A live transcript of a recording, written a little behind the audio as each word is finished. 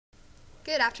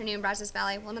Good afternoon, Brazos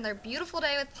Valley. Well, another beautiful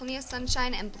day with plenty of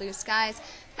sunshine and blue skies.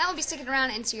 That will be sticking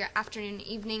around into your afternoon and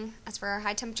evening. As for our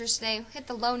high temperatures today, we'll hit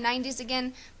the low 90s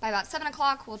again. By about 7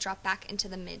 o'clock, we'll drop back into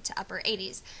the mid to upper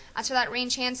 80s. As for that rain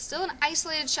chance, still an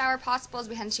isolated shower possible as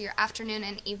we head into your afternoon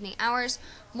and evening hours.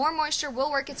 More moisture will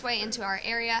work its way into our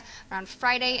area around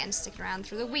Friday and stick around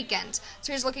through the weekend.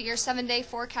 So here's a look at your 7-day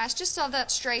forecast. Just still have that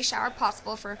stray shower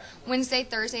possible for Wednesday,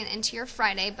 Thursday, and into your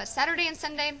Friday. But Saturday and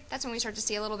Sunday, that's when we start to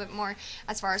see a little bit more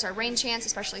as far as our rain chance,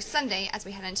 especially Sunday as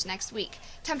we head into next week.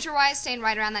 Temperature-wise, staying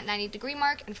right around that 90-degree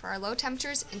mark, and for our low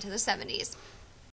temperatures, into the 70s.